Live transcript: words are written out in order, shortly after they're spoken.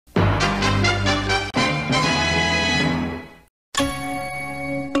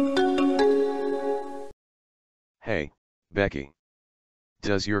Becky.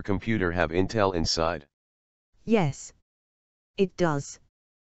 Does your computer have Intel inside? Yes. It does.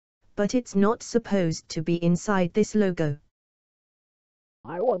 But it's not supposed to be inside this logo.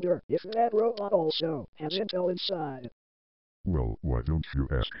 I wonder if that robot also has Intel inside. Well, why don't you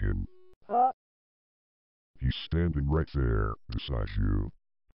ask him? Huh? He's standing right there, beside you.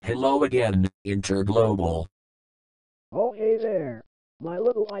 Hello again, Interglobal. Oh, hey there, my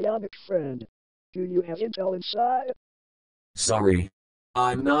little ionic friend. Do you have Intel inside? Sorry.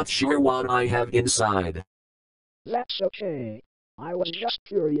 I'm not sure what I have inside. That's okay. I was just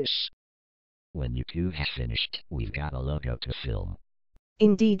curious. When you two have finished, we've got a logo to film.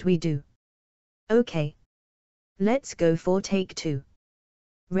 Indeed we do. Okay. Let's go for take 2.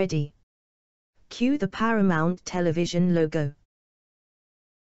 Ready. Cue the Paramount Television logo.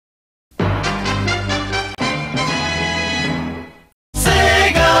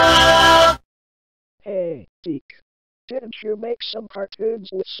 Sega! Hey, Deke. Didn't you make some cartoons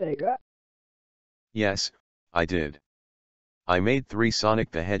with Sega? Yes, I did. I made 3 Sonic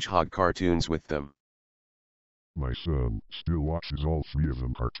the Hedgehog cartoons with them. My son still watches all 3 of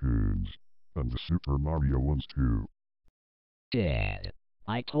them cartoons. And the Super Mario ones too. Dad,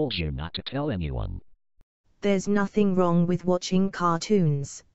 I told you not to tell anyone. There's nothing wrong with watching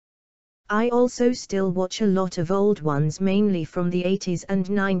cartoons. I also still watch a lot of old ones, mainly from the 80s and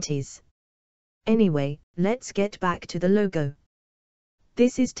 90s. Anyway, let's get back to the logo.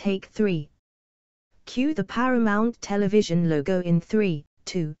 This is take 3. Cue the Paramount Television logo in 3,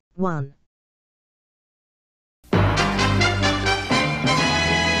 2, 1.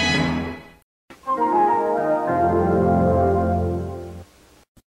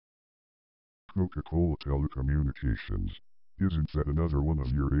 Coca-Cola Telecommunications. Isn't that another one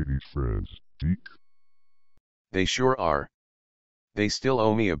of your 80s friends, Deke? They sure are. They still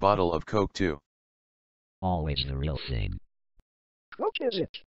owe me a bottle of Coke too. Always the real thing. Coke is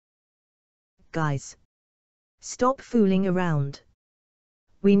it? Guys. Stop fooling around.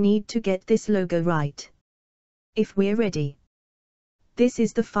 We need to get this logo right. If we're ready. This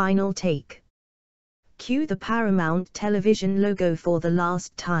is the final take. Cue the Paramount Television logo for the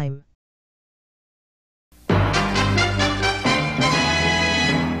last time.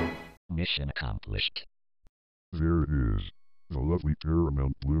 Mission accomplished. There it is. The lovely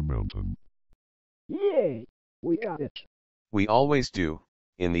Paramount Blue Mountain. Yay! We got it. We always do,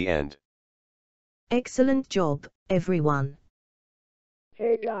 in the end. Excellent job, everyone.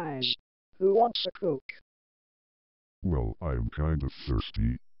 Hey guys, who wants a Coke? Well, I'm kind of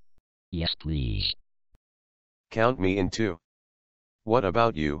thirsty. Yes, please. Count me in too. What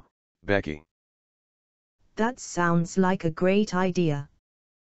about you, Becky? That sounds like a great idea.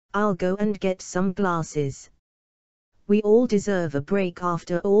 I'll go and get some glasses. We all deserve a break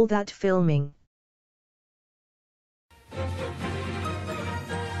after all that filming.